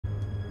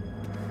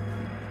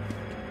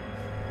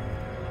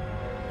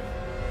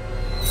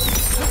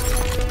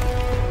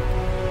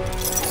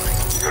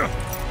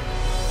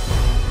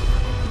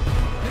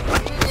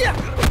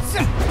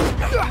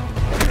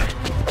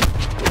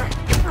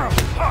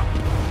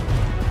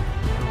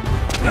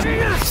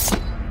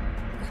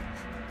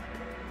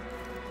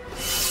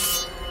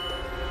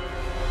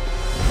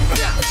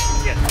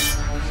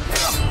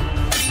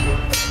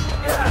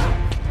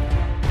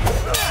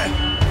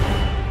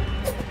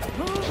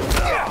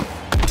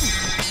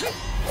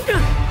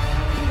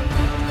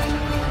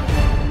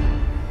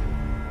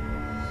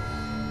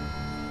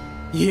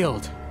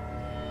Yield.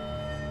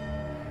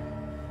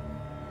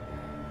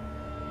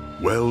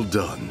 Well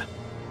done.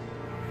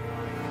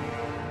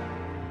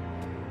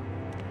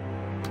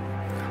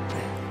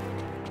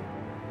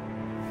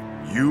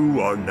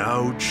 You are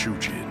now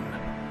Chujin.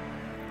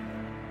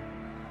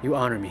 You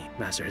honor me,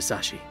 Master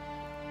Hisashi.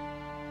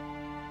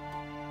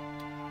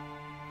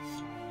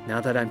 Now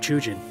that I'm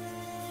Chujin,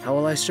 how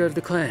will I serve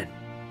the clan?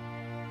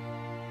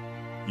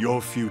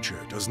 Your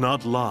future does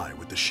not lie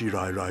with the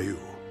Shirai Ryu.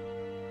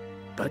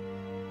 But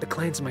the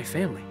clan's my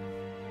family.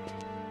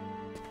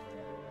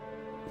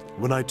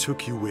 When I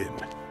took you in,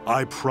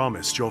 I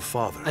promised your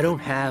father... I don't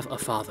have a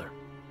father.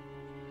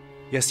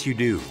 Yes, you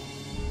do.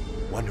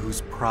 One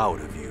who's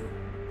proud of you.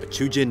 A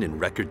Chujin in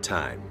record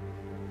time.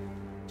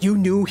 You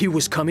knew he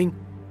was coming?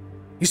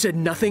 You said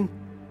nothing?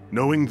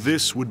 Knowing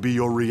this would be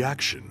your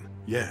reaction,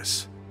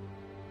 yes.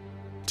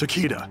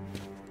 Takeda,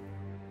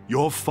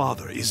 your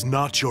father is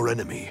not your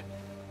enemy.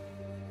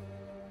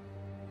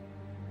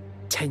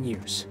 10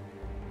 years.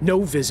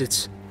 No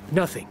visits,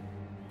 nothing.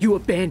 You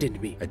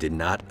abandoned me. I did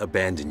not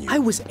abandon you. I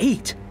was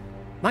 8.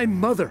 My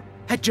mother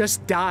had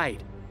just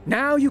died.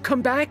 Now you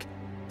come back?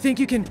 Think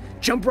you can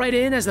jump right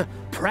in as a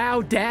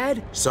proud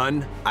dad?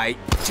 Son,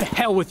 To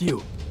hell with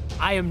you.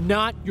 I am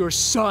not your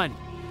son.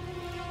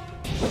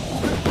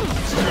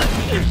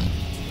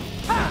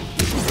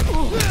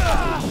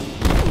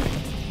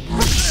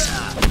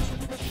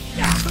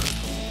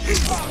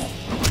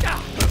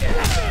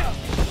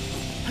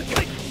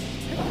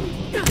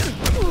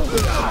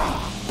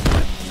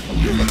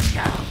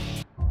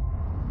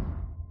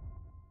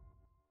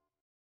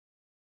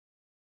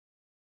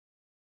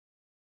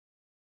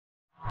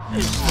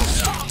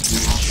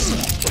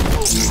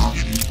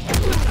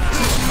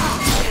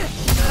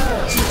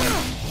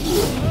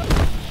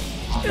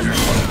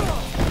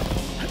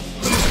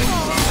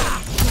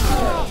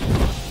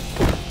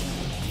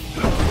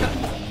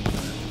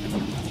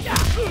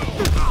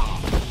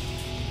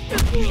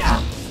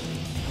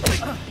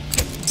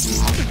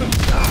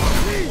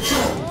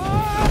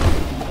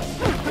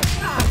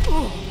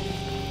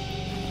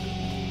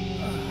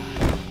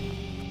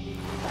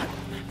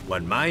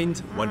 one mind,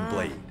 one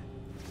blade.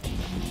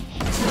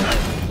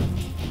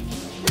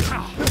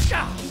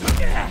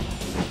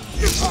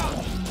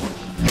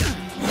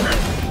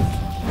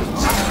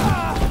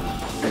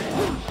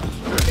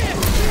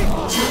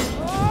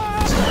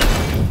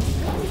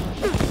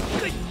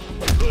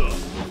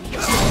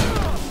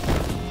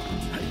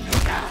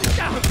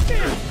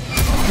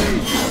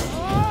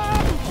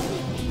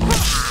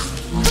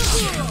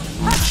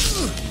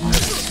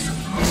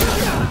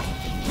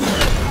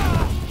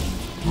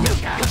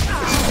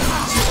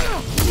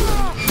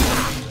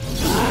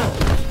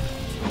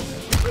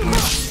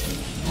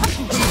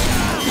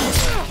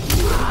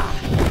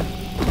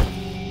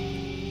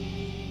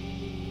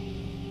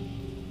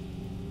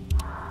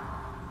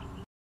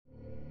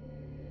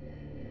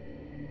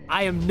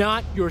 I am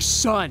not your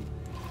son.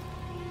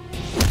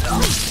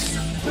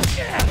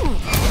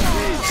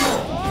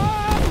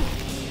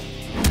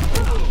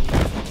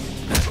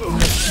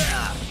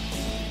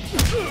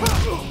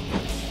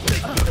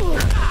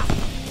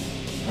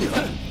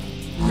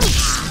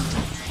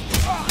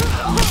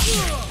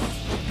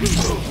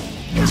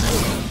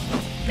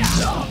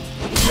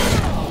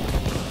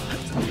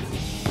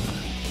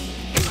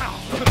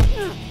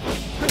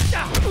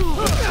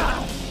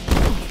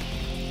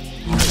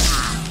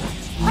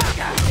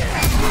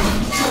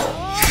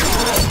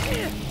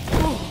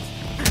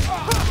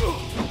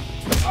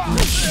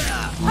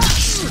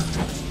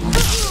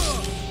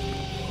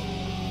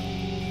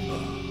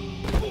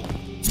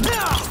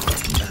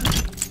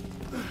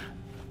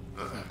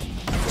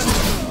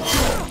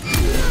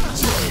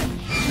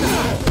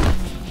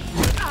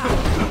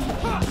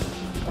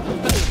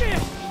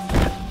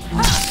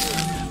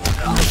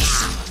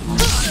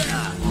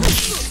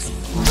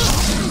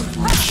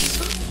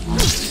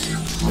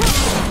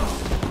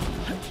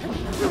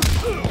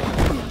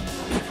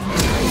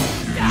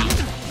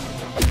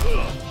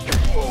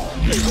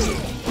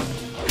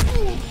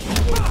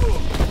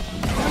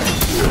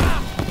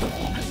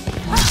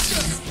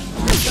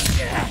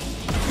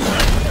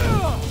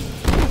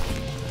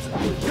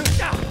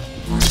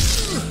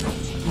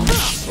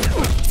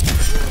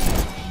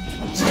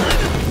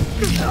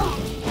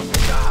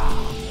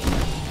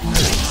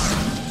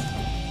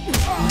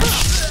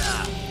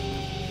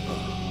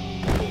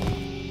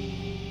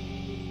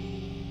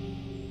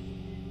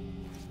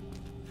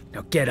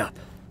 Now get up.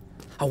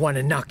 I want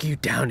to knock you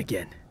down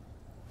again.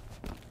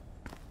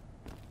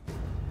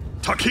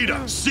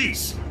 Takeda,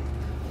 cease!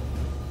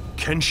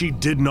 Kenshi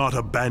did not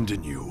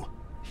abandon you.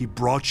 He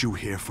brought you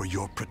here for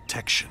your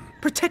protection.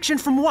 Protection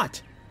from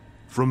what?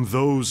 From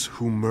those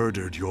who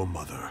murdered your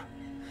mother.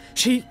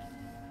 She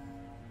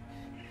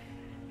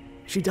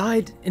She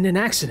died in an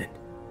accident.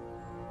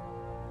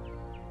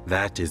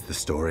 That is the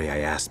story I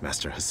asked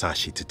Master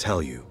Hasashi to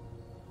tell you.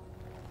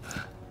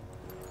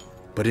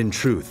 But in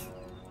truth,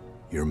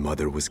 your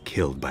mother was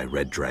killed by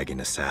Red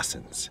Dragon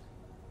assassins.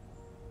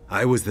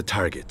 I was the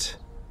target.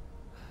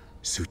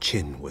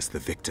 Suchin was the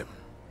victim.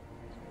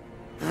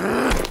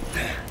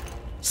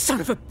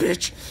 Son of a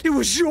bitch! It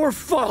was your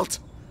fault!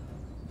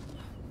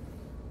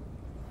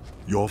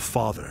 Your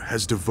father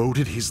has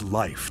devoted his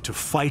life to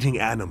fighting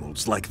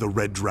animals like the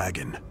Red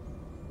Dragon.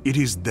 It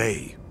is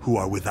they who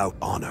are without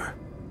honor.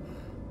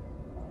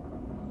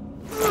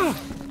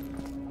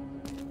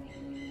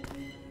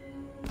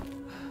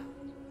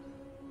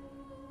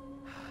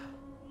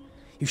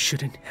 You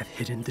shouldn't have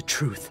hidden the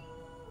truth.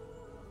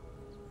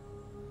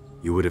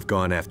 You would have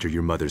gone after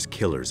your mother's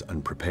killers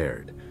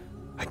unprepared.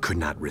 I could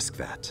not risk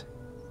that.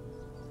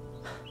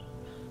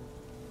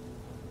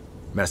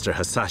 Master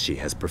Hasashi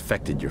has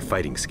perfected your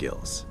fighting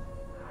skills.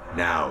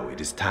 Now it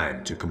is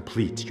time to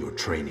complete your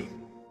training.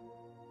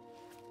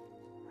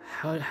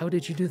 How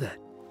did you do that?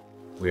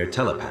 We are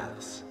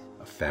telepaths,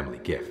 a family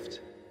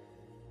gift.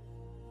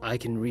 I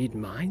can read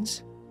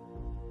minds?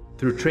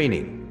 Through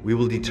training, we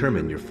will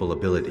determine your full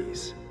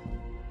abilities.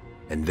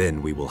 And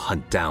then we will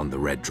hunt down the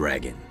Red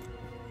Dragon.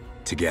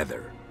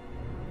 Together.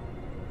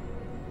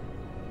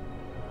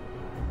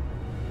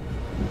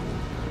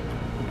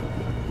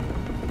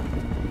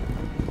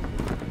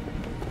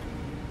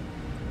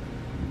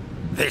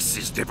 This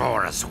is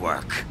Devora's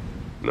work.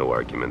 No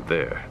argument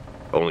there.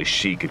 Only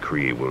she could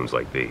create wounds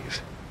like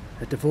these.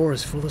 That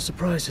Devora's full of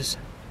surprises.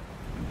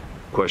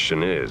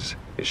 Question is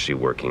she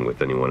working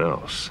with anyone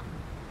else?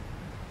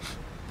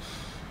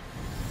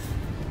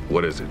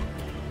 What is it?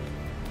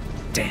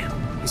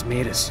 Damn, he's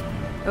made us.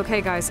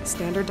 Okay, guys,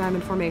 standard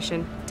diamond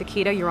formation.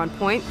 Takeda, you're on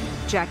point.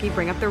 Jackie,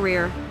 bring up the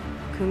rear.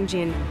 Kung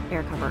Jin,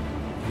 air cover.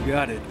 You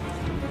got it.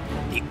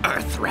 The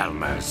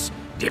Earthrealmers.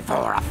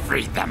 Devora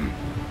freed them.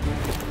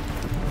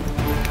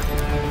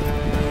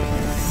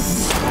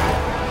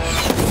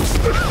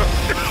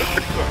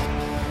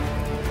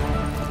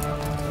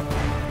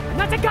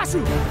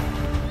 Natagasu!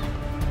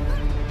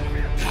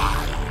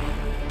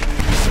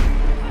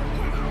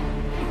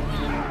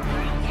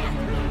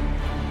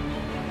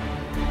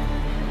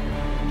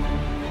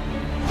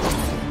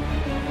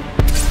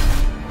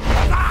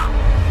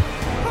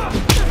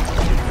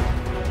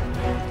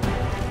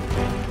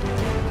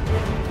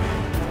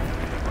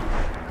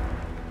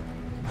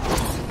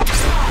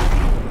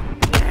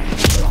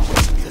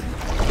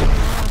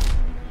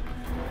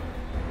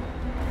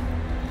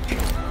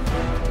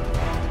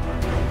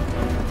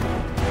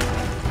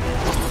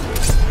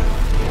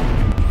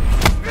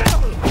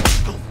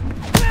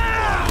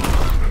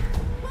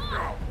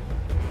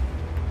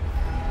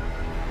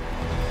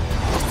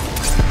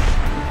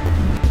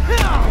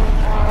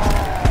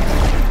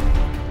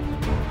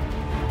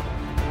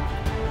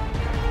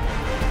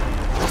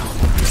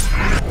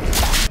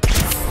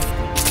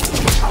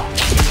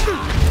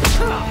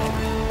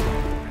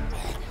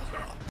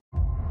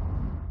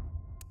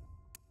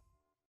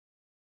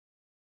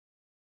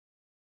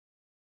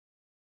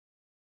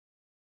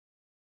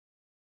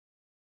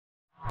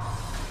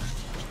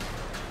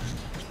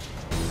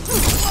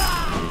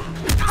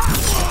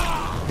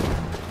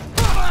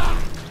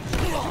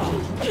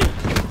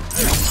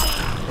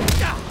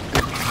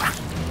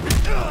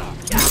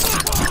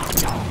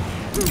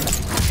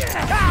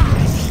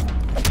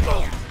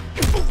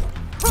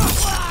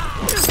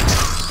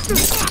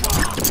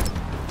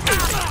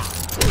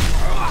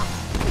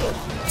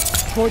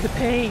 For the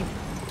pain,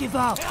 give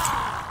up.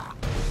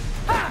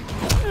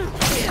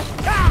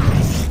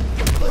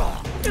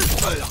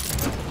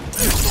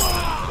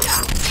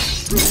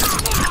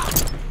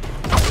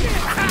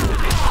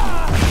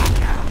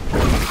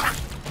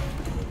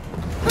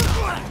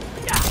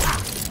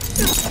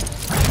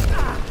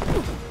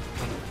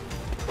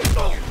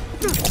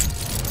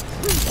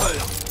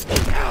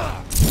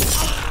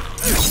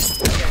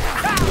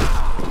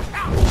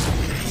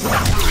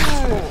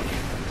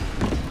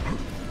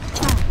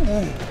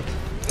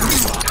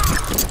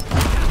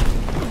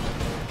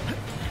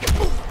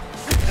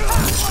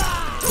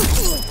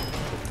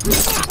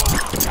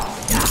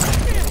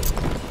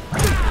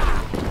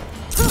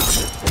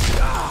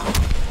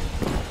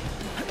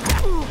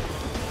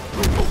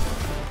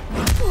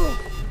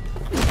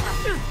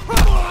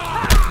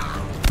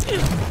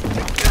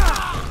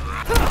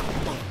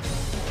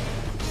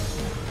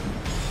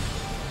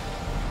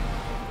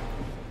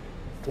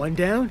 One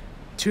down,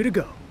 2 to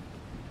go.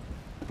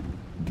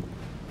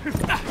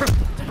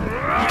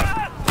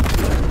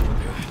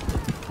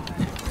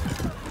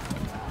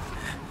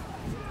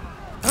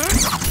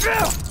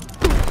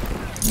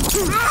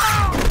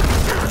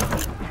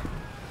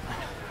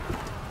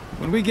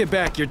 When we get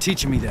back, you're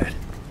teaching me that.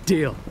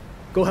 Deal.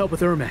 Go help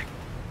with Ermac.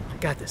 I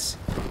got this.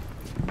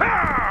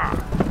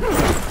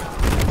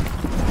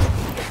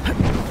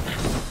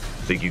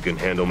 Think you can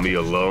handle me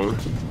alone?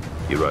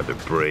 You're either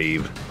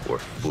brave or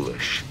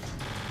foolish.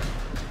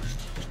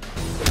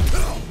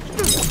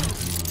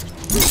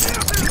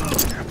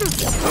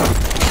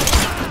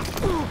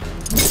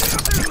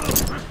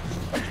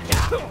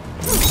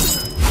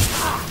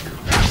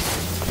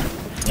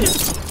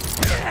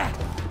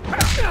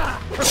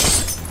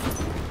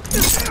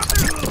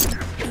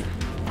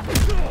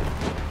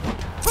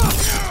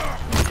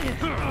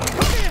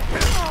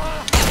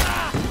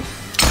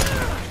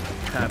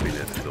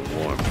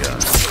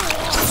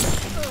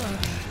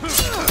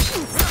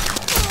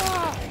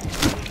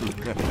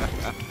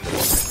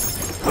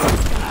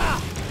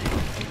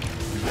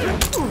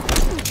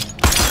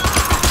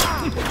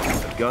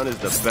 gun is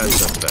the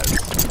best defense.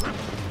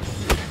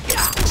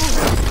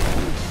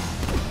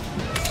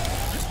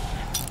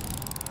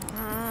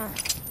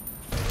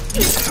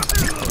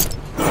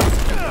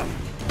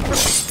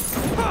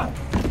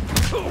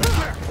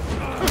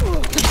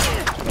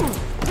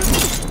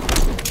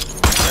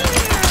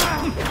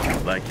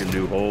 Like your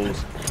new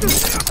holes?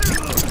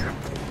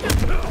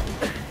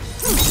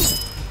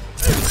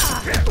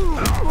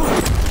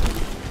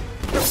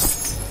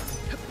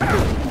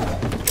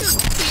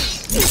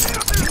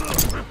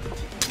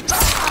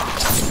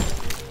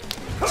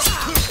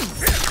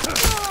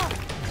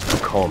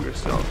 Calm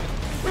yourself.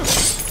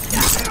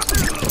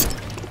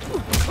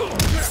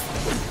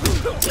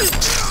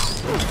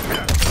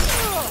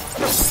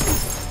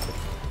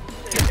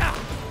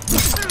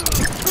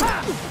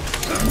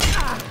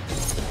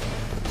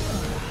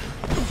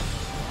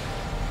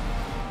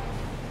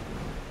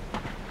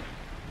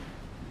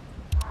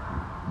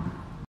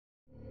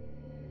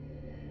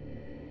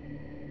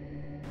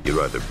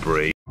 You're either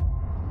brave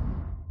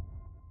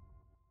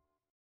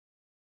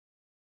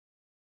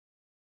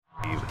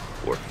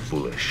or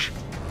foolish.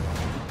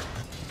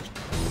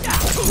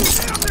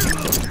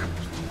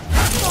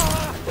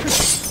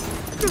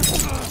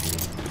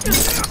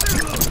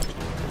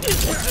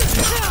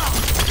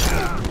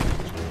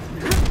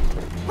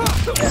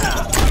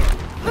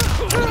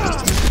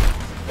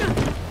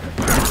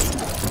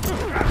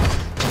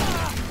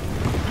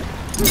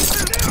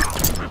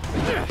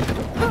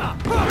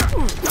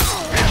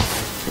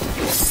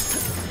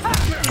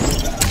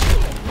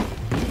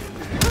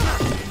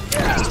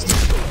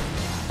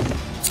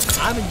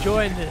 I'm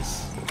enjoying this.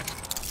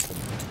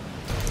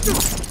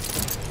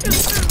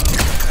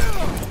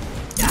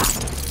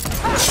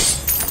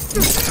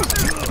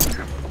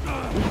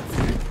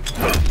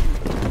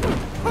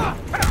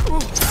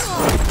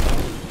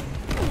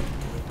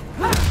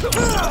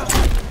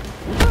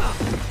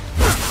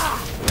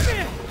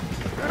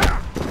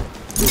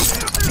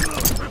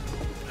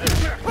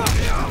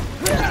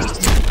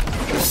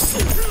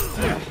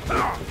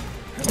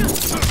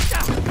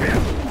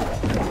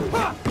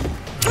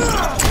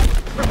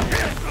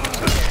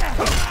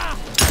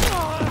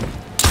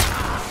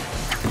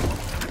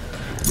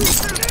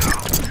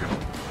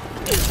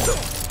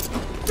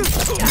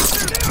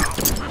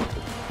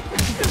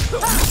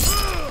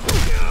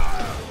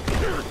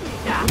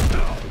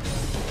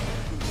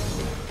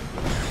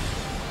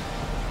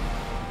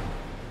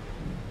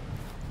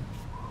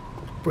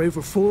 Brave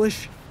or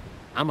foolish,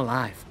 I'm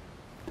alive.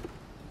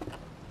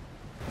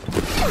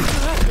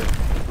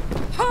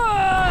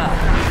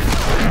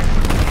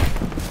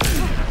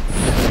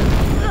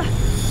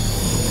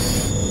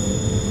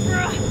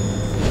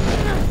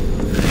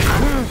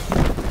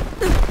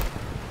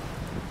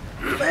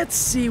 Let's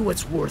see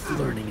what's worth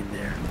learning in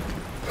there.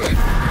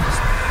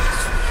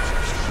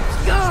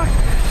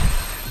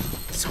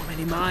 So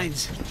many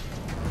minds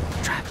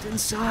trapped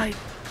inside.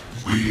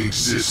 We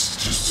exist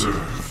to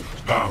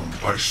serve, bound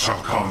by Shao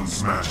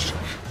Kahn's magic.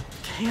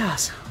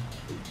 Chaos.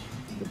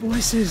 The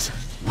voices.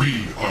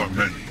 We are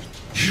many.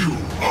 You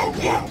are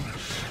one.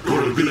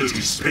 Your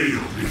abilities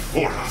pale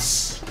before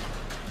us.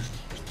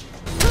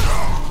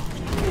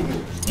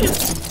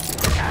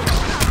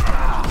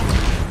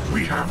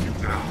 We have you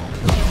now.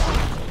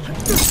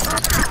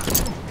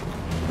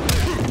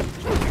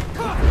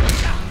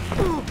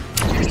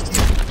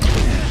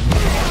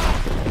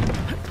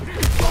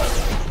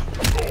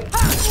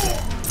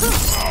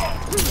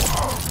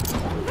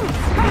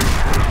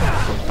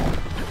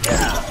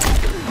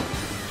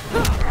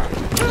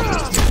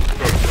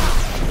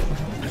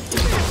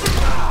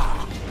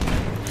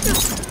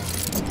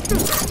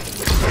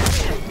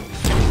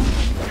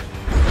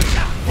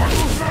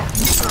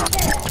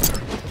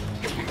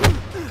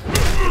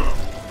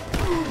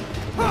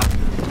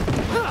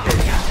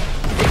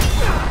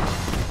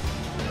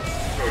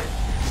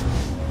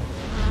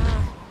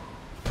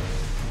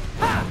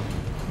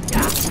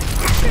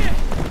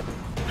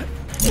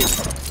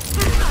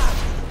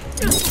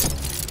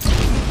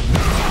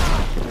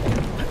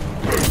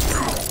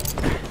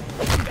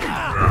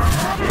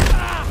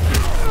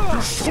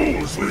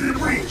 Souls within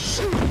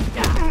reach!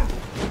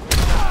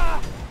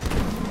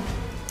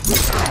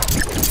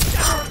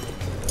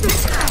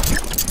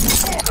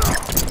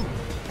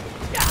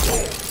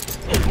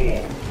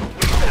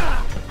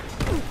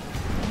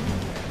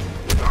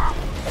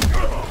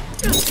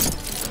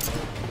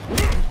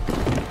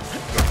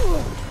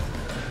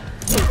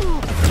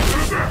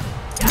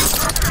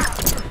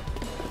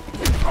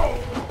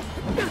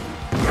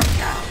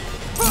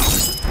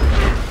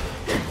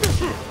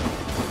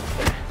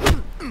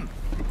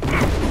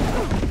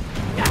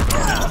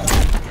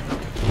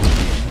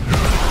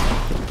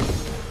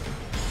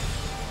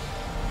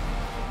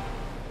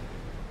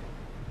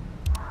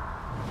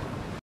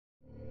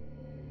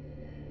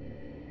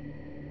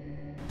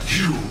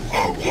 You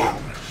are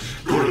one.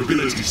 Your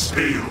abilities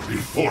fail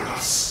before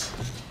us.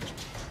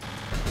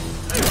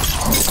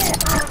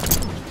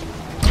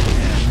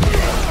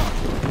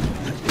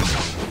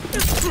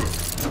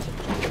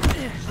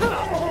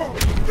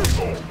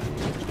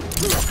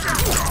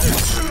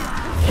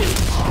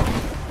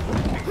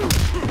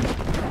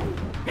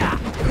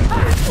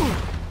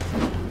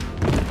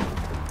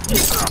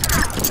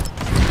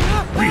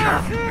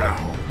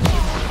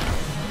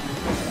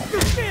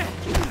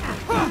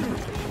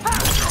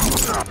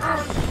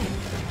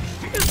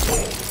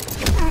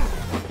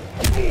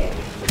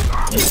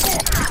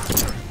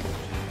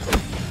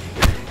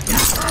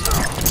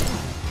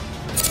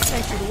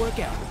 Thanks for the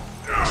workout.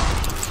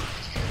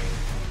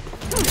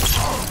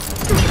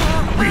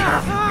 We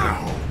have you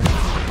now.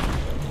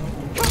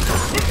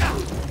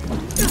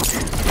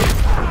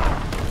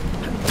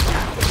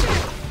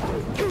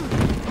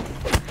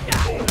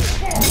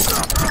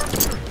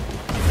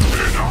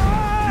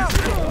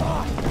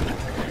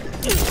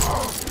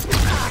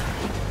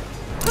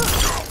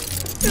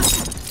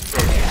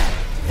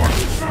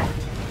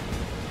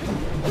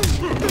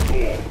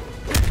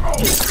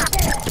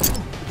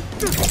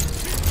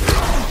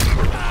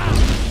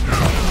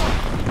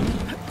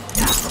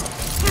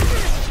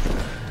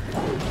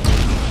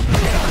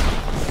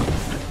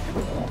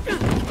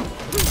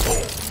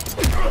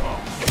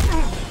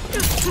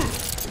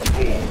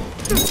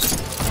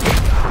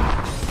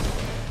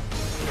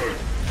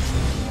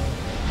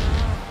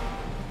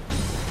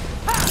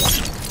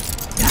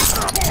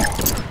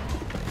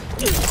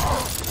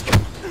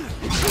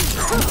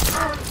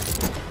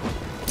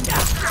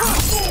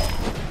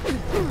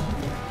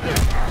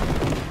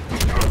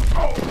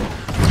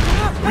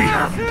 We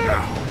have you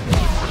now.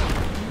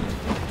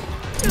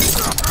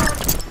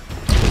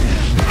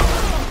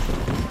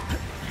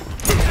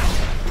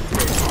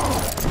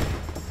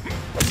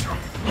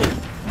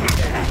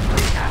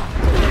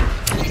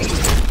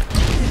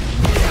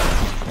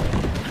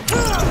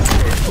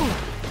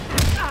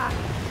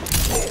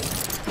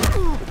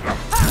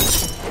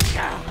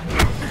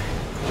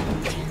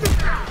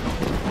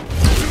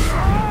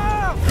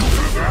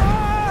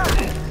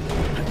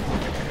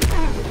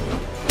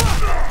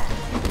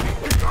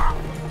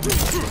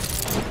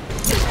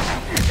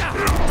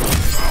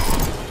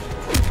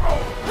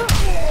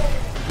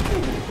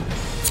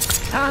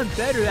 I'm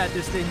better at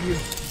this than you.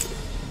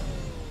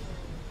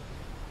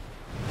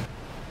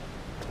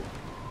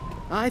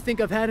 I think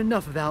I've had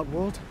enough of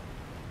Outworld.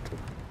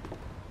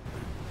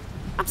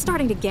 I'm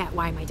starting to get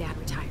why my dad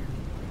retired.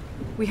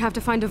 We have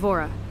to find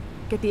Devora.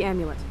 Get the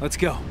amulet. Let's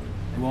go.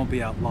 We won't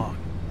be out long.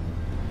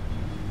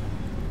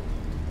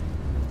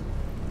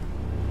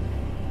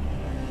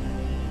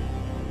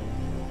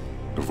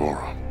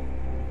 Devora.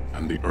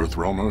 And the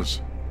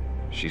Earthrealmers?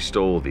 She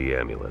stole the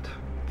amulet,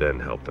 then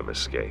helped them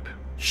escape.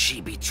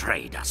 She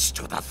betrayed us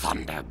to the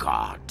Thunder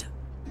God.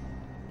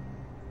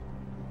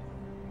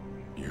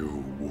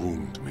 You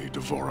wound me,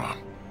 Devora.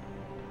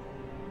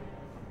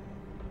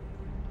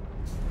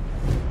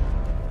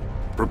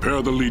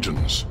 Prepare the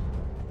legions.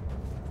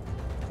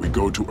 We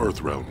go to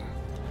Earthrealm.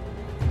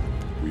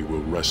 We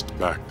will wrest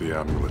back the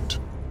amulet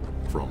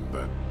from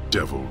that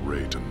devil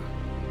Raiden.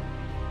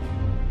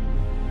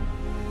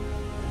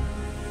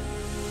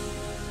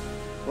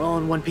 We're all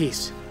in one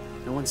piece.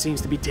 No one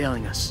seems to be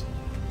tailing us.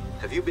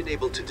 Have you been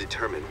able to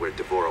determine where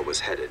Devora was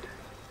headed?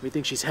 We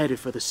think she's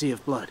headed for the Sea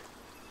of Blood.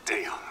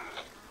 Damn.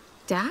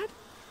 Dad?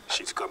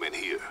 She's coming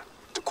here,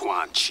 to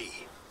Quan Chi.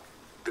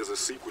 There's a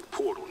secret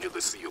portal near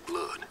the Sea of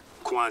Blood.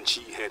 Quan Chi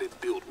had it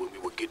built when we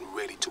were getting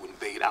ready to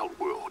invade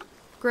Outworld.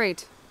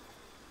 Great.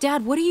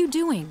 Dad, what are you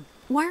doing?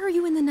 Why are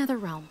you in the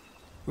Netherrealm?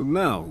 Well,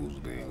 now who's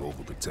being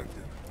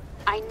overprotective?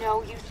 I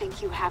know you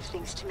think you have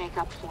things to make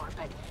up for,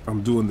 but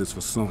I'm doing this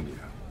for Sonya.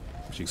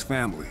 She's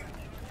family.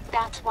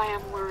 that's why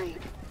I'm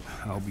worried.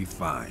 I'll be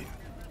fine.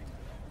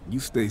 You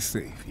stay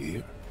safe, you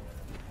hear?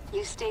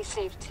 You stay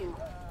safe, too.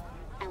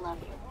 I love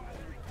you.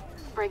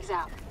 Briggs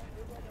out.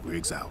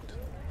 Briggs out.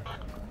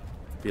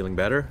 Feeling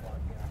better?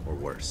 Or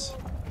worse?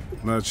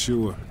 Not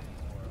sure.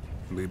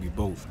 Maybe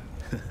both.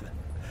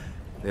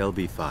 They'll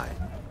be fine.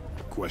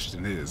 The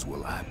question is,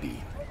 will I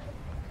be?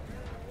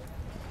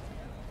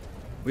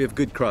 We have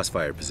good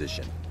crossfire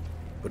position.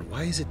 But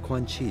why is it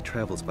Quan Chi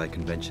travels by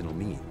conventional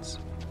means?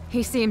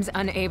 He seems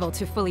unable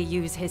to fully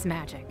use his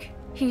magic.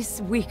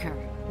 He's weaker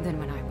than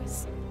when I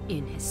was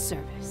in his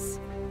service.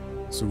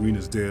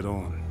 Serena's dead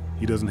on.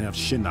 He doesn't have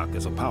Shinnok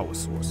as a power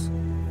source.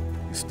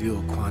 He's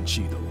still Quan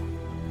Chi, though.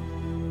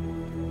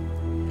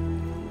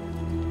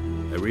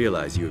 I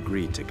realize you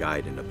agreed to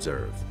guide and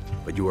observe,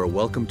 but you are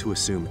welcome to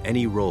assume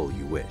any role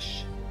you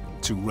wish. I'm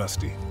too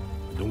rusty.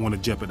 I don't want to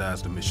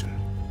jeopardize the mission.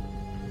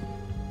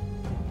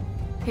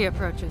 He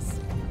approaches.